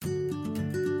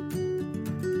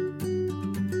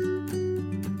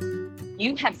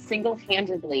You have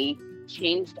single-handedly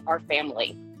changed our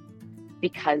family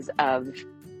because of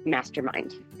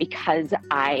Mastermind, because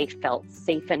I felt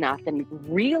safe enough and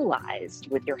realized,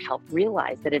 with your help,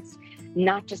 that it's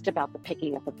not just about the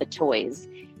picking up of the toys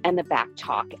and the back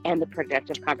talk and the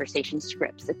productive conversation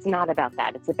scripts. It's not about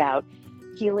that. It's about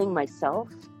healing myself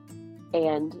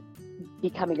and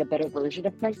becoming a better version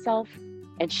of myself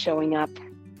and showing up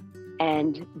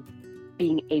and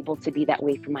being able to be that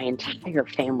way for my entire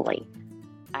family.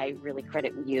 I really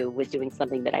credit you with doing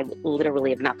something that I literally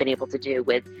have not been able to do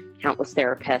with countless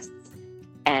therapists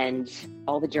and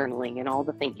all the journaling and all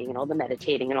the thinking and all the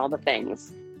meditating and all the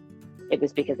things. It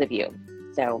was because of you.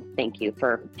 So thank you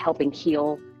for helping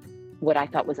heal what I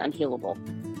thought was unhealable.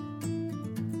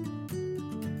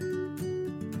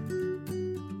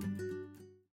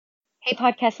 Hey,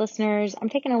 podcast listeners, I'm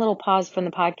taking a little pause from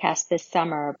the podcast this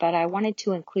summer, but I wanted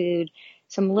to include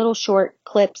some little short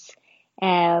clips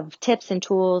of tips and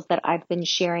tools that I've been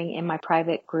sharing in my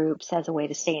private groups as a way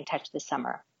to stay in touch this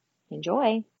summer.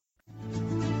 Enjoy.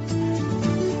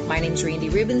 My name's Randy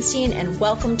Rubenstein, and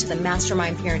welcome to the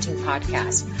Mastermind Parenting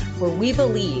Podcast, where we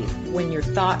believe when your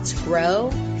thoughts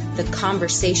grow, the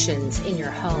conversations in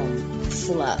your home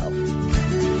flow.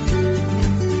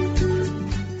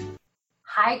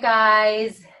 Hi,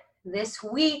 guys. This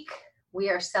week,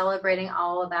 we are celebrating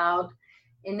all about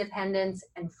independence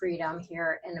and freedom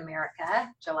here in America,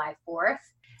 July 4th.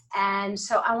 And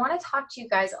so I want to talk to you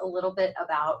guys a little bit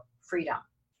about freedom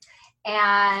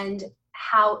and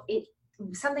how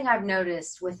something I've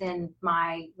noticed within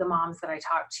the moms that I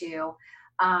talk to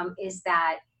is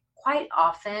that quite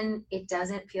often it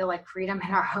doesn't feel like freedom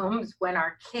in our homes when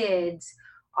our kids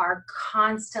are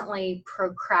constantly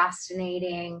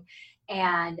procrastinating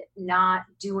and not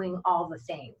doing all the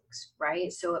things,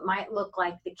 right? So it might look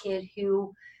like the kid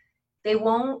who they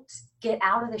won't get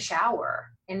out of the shower.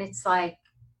 And it's like,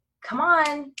 come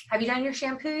on, have you done your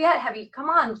shampoo yet? Come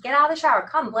on, get out of the shower.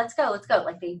 Come, let's go.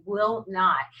 Like they will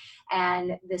not.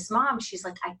 And this mom, she's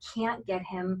like, I can't get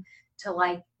him to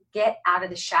like get out of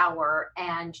the shower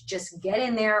and just get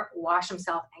in there, wash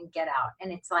himself and get out.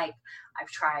 And it's like, I've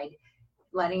tried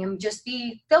letting him just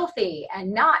be filthy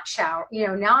and not shower,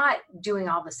 not doing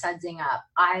all the sudsing up.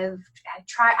 I've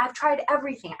tried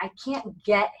everything. I can't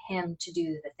get him to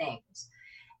do the things.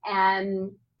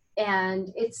 And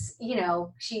it's,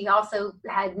 she also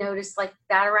had noticed like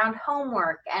that around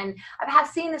homework. And I've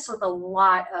seen this with a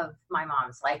lot of my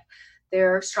moms, like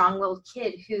their strong-willed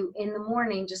kid who in the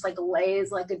morning just like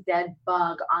lays like a dead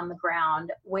bug on the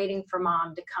ground waiting for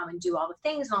mom to come and do all the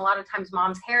things. And a lot of times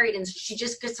mom's harried and so she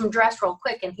just gets him dressed real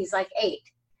quick and he's like 8.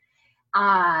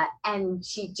 And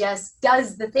she just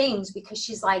does the things because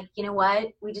she's like, you know what,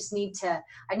 I need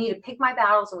to pick my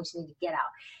battles and we just need to get out.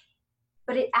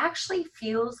 But it actually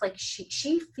feels like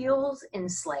she feels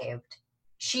enslaved.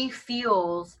 She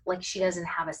feels like she doesn't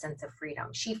have a sense of freedom.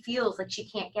 She feels like she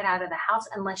can't get out of the house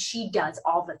unless she does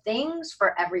all the things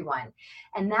for everyone.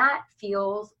 And that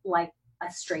feels like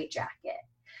a straitjacket.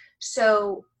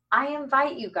 So I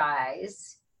invite you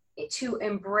guys to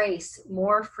embrace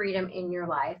more freedom in your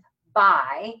life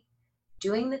by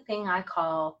doing the thing I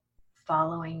call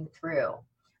following through.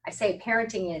 I say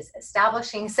parenting is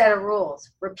establishing a set of rules,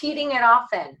 repeating it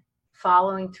often,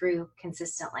 following through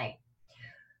consistently.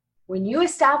 When you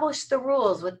establish the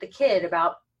rules with the kid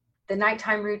about the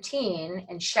nighttime routine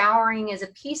and showering is a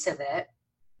piece of it,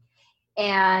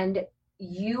 and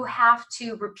you have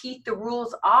to repeat the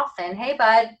rules often. Hey,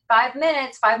 bud, 5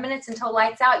 minutes until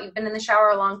lights out. You've been in the shower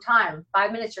a long time.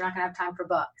 5 minutes, you're not going to have time for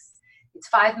books. It's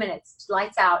 5 minutes,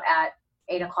 lights out at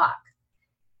 8 o'clock.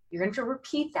 You're going to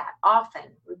repeat that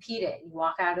often. Repeat it. You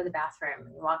walk out of the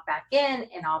bathroom, you walk back in,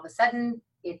 and all of a sudden,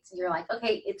 you're like,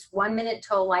 okay, it's 1 minute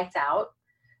till lights out.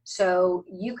 So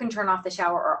you can turn off the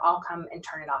shower or I'll come and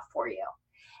turn it off for you.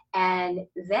 And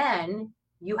then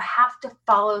you have to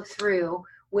follow through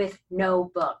with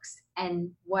no books. And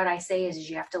what I say is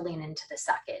you have to lean into the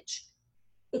suckage.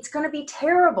 It's going to be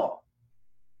terrible.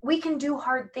 We can do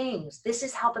hard things. This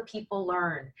is how the people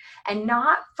learn. And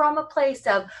not from a place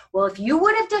of, well, if you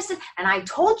would have just, and I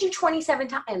told you 27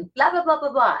 times, blah, blah, blah,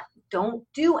 blah, blah. Don't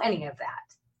do any of that.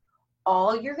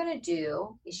 All you're going to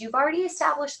do is you've already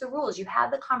established the rules. You had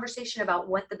the conversation about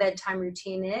what the bedtime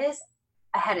routine is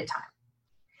ahead of time.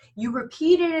 You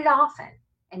repeated it often,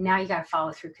 and now you got to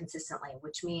follow through consistently,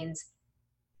 which means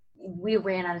we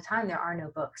ran out of time. There are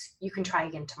no books. You can try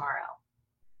again tomorrow.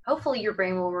 Hopefully your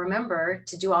brain will remember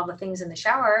to do all the things in the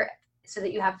shower so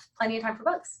that you have plenty of time for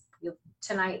books.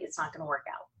 Tonight, it's not going to work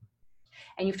out.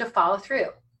 And you have to follow through.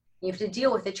 You have to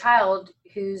deal with a child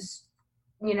who's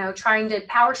trying to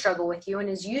power struggle with you and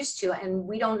is used to, and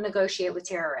we don't negotiate with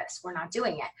terrorists. We're not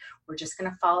doing it. We're just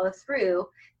going to follow through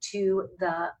to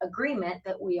the agreement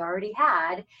that we already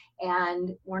had,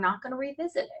 and we're not going to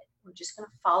revisit it. We're just going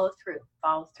to follow through.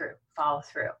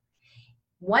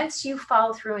 Once you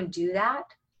follow through and do that,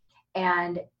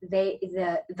 and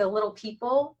the little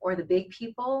people or the big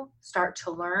people start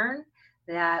to learn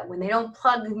that when they don't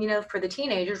plug, for the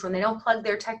teenagers, when they don't plug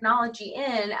their technology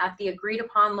in at the agreed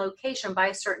upon location by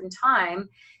a certain time,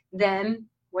 then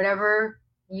whatever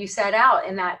you set out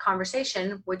in that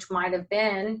conversation, which might have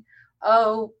been,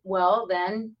 oh, well,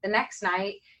 then the next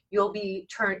night you'll be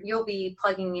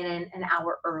plugging it in an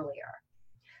hour earlier.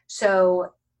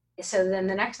 So then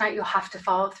the next night you'll have to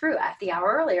follow through at the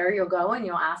hour earlier. You'll go and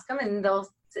you'll ask them, and they'll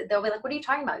be like, what are you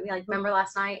talking about? You'll be like, remember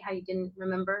last night how you didn't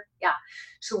remember? Yeah.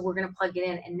 So we're going to plug it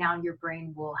in, and now your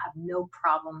brain will have no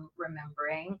problem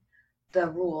remembering the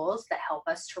rules that help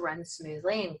us to run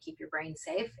smoothly and keep your brain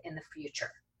safe in the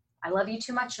future. I love you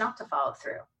too much not to follow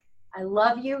through. I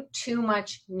love you too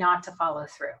much not to follow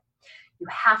through. You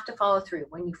have to follow through.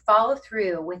 When you follow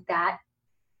through with that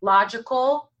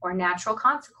logical or natural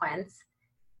consequence,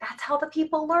 that's how the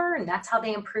people learn. That's how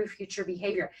they improve future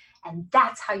behavior. And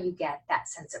that's how you get that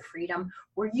sense of freedom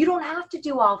where you don't have to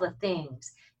do all the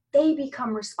things. They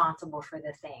become responsible for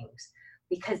the things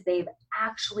because they've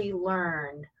actually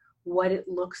learned what it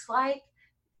looks like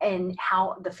and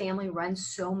how the family runs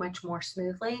so much more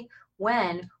smoothly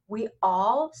when we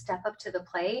all step up to the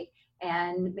plate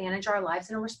and manage our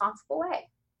lives in a responsible way.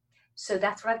 So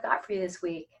that's what I've got for you this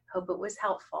week. Hope it was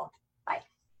helpful. Bye.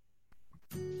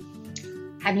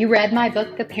 Have you read my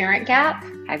book, The Parent Gap?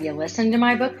 Have you listened to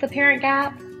my book, The Parent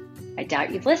Gap? I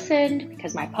doubt you've listened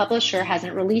because my publisher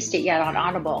hasn't released it yet on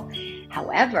Audible.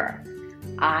 However,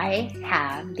 I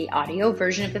have the audio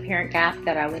version of The Parent Gap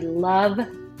that I would love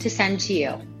to send to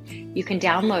you. You can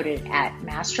download it at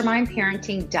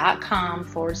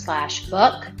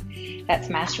mastermindparenting.com/book. That's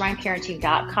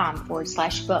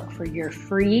mastermindparenting.com/book for your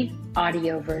free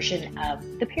audio version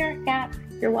of The Parent Gap.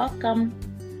 You're welcome.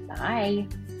 Bye.